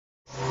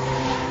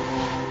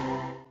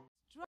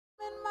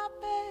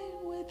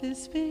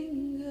his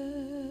fingers,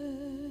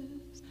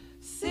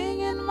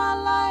 singing my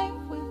life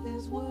with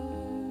his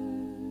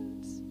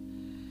words,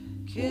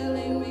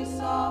 killing me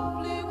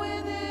softly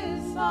with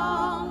his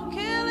song,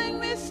 killing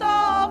me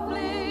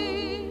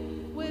softly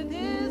with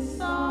his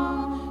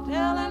song,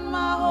 telling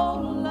my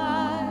whole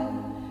life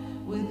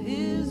with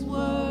his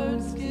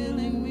words,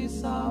 killing me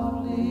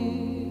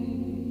softly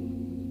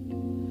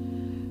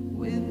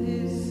with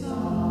his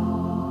song.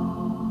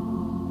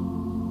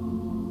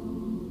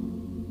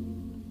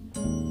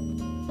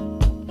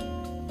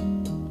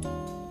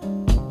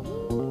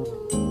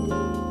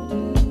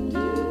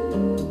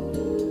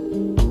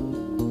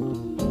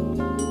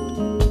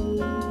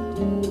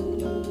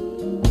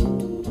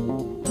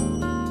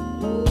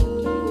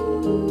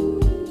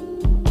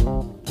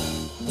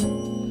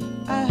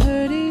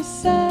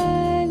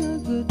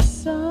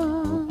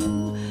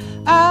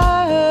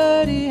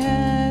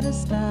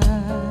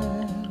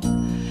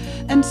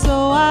 And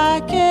so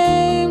I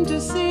came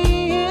to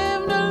see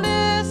him, to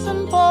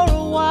listen for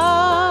a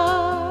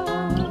while.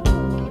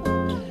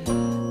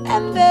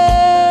 And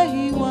there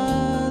he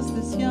was,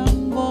 this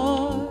young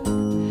boy,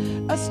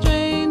 a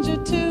stranger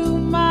to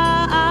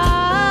my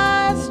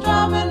eyes,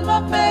 strumming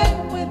my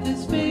faith with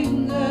his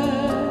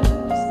fingers,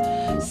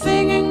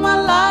 singing my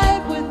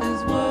life with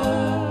his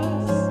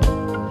words,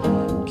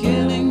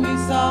 killing me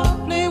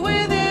softly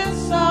with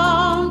his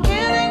song,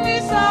 killing me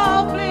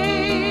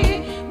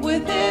softly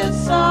with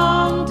his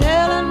song.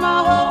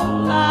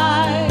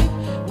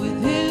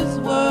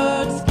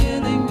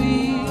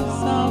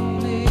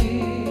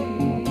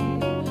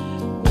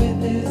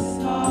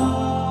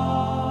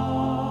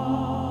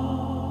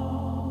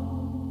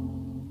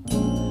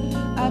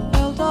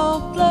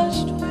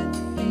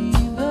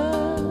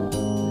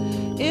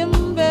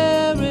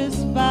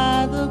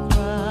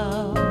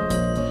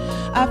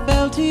 I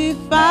felt he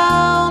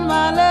found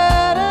my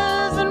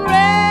letters and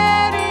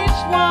read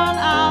each one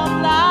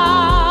out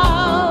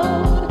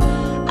loud.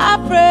 I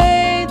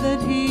prayed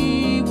that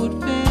he would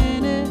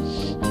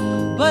finish,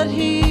 but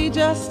he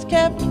just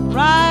kept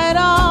right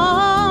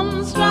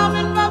on,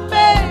 strumming my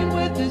faith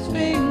with his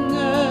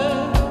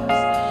fingers,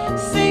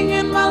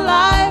 singing my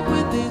life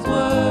with his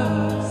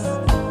words,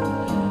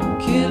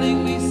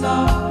 killing me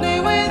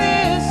softly with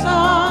his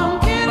song,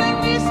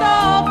 killing me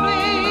softly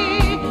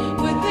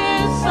with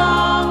his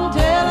song.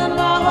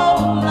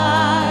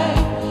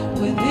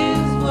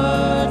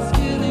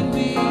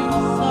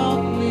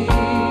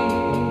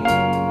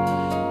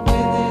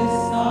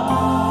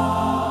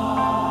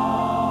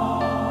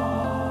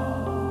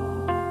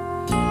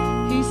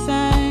 He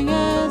sang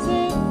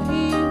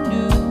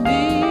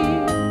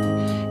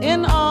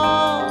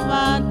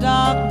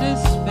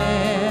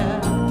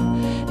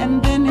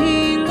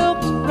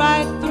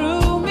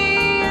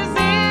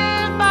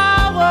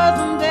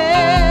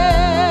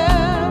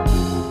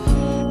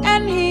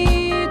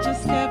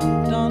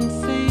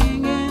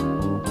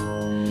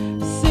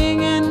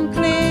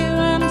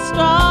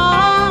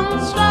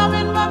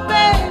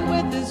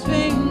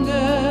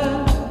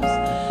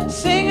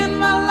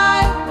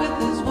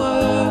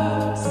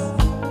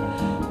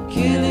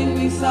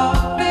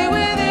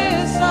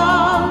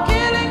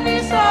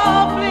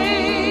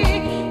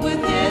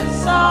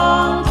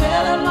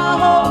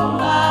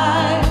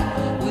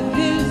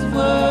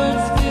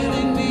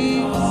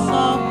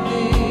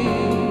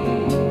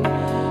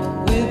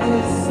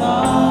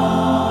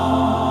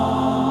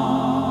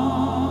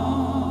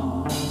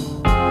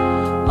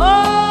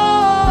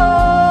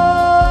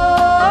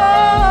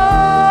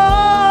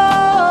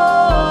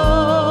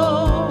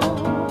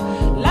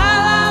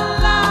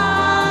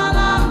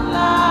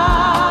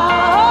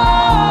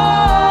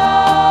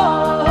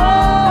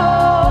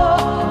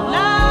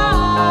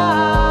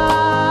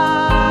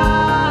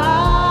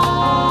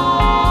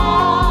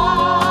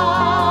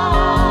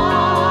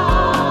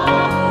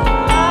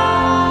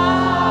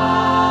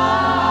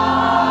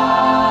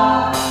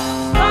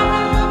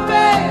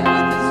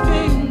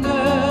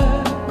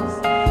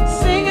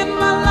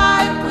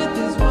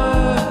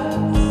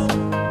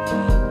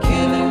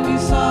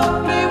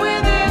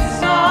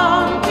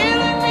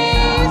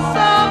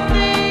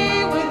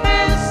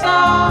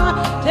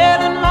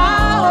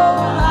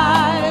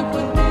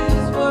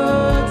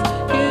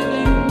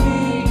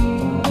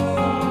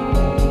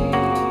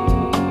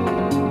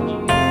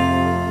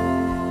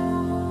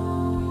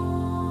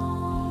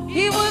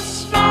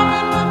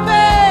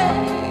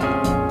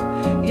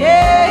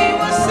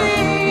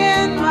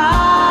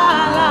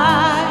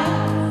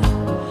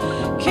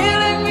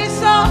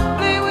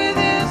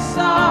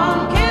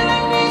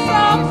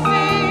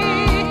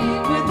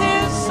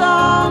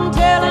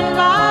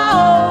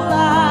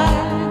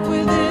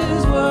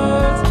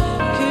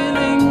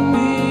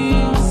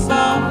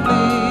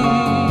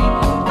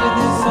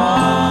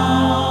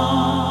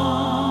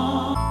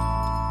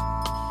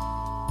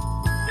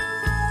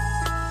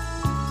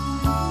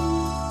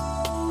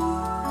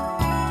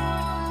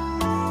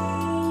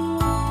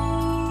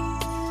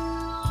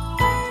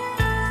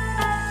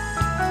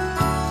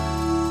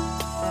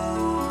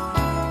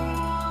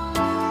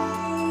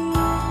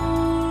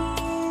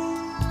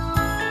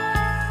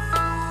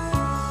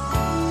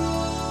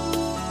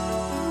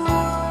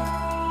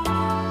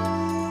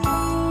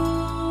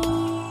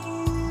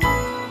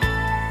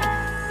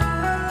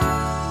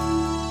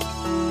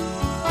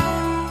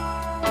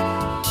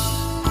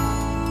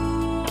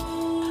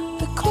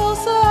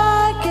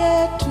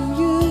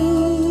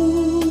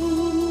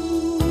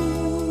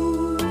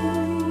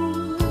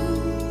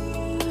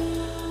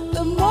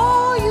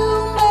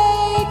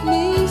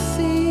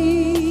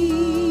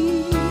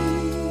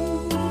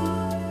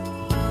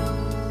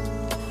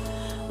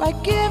by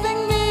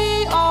giving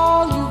me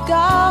all you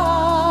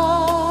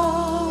got.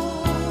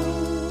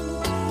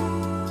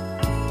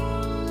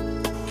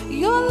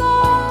 Your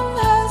love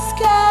has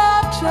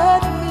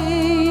captured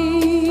me.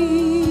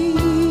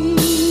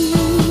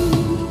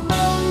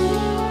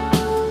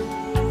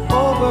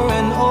 Over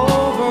and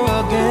over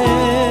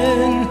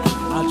again,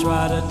 I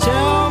try to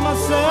tell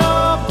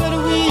myself that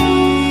we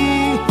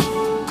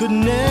could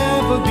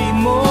never be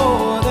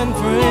more than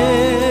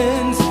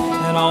friends,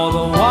 and all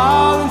the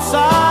while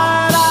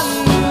inside I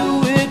knew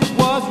it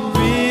was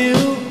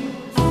real,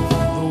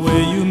 the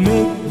way you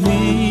make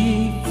me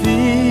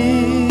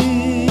feel.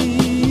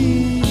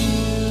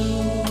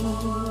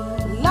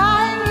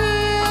 Lying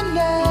here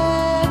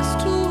next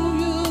to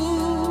you,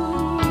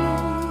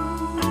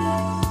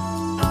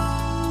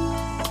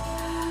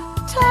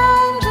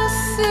 time just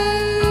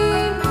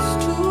seems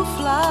to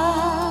fly.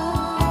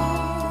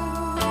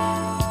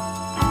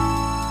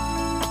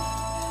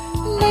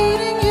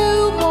 Needing you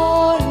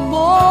more and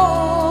more.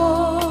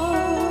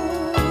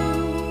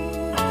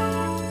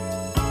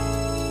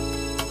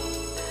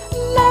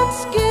 Let's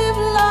give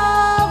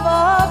love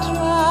a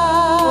try.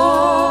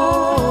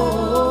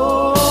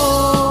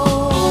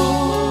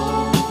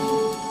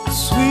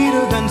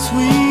 Sweeter than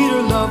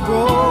sweeter love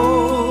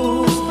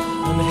grows,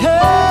 and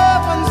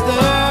heaven's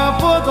there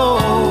for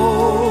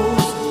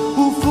those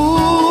who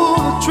fool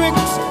the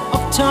tricks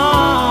of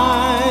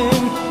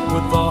time.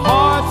 With the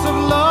hearts of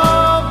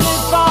love they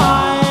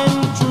find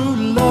true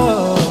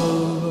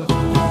love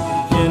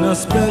in a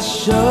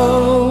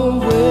special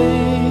way.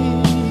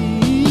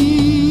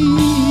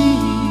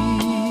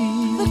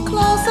 The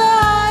closer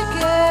I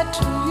get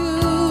to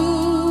you,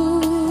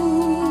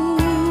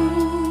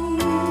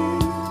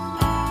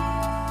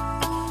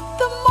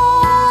 the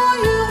more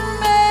you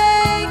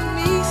make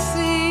me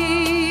see.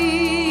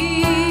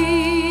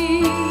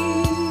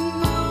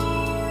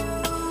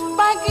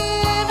 By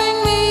giving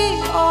me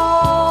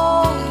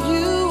all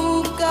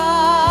you've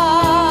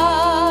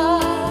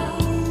got,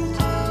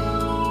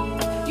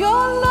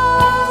 your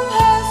love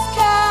has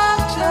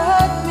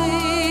captured me.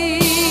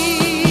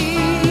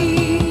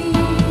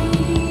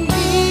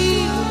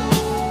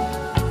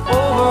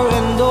 Over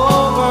and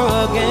over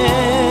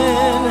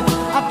again,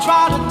 I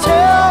try to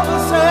tell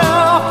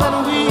myself that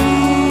we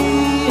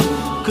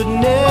could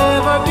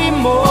never be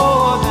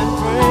more than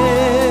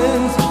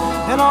friends,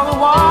 and all the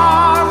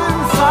while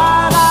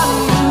inside I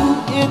knew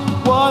it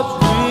was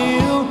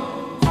real,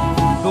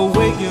 the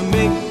way you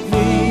make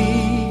me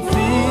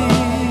feel.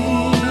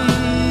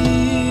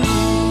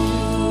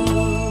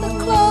 The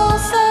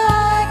closer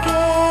I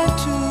get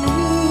to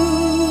you,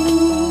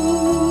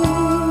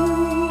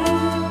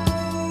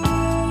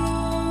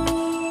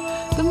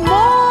 the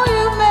more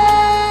you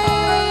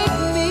make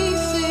me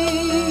see.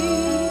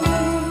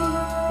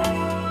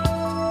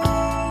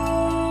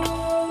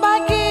 By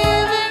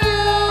giving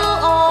you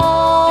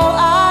all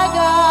I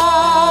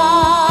got,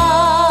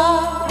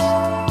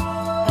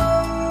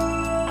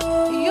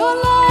 your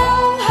love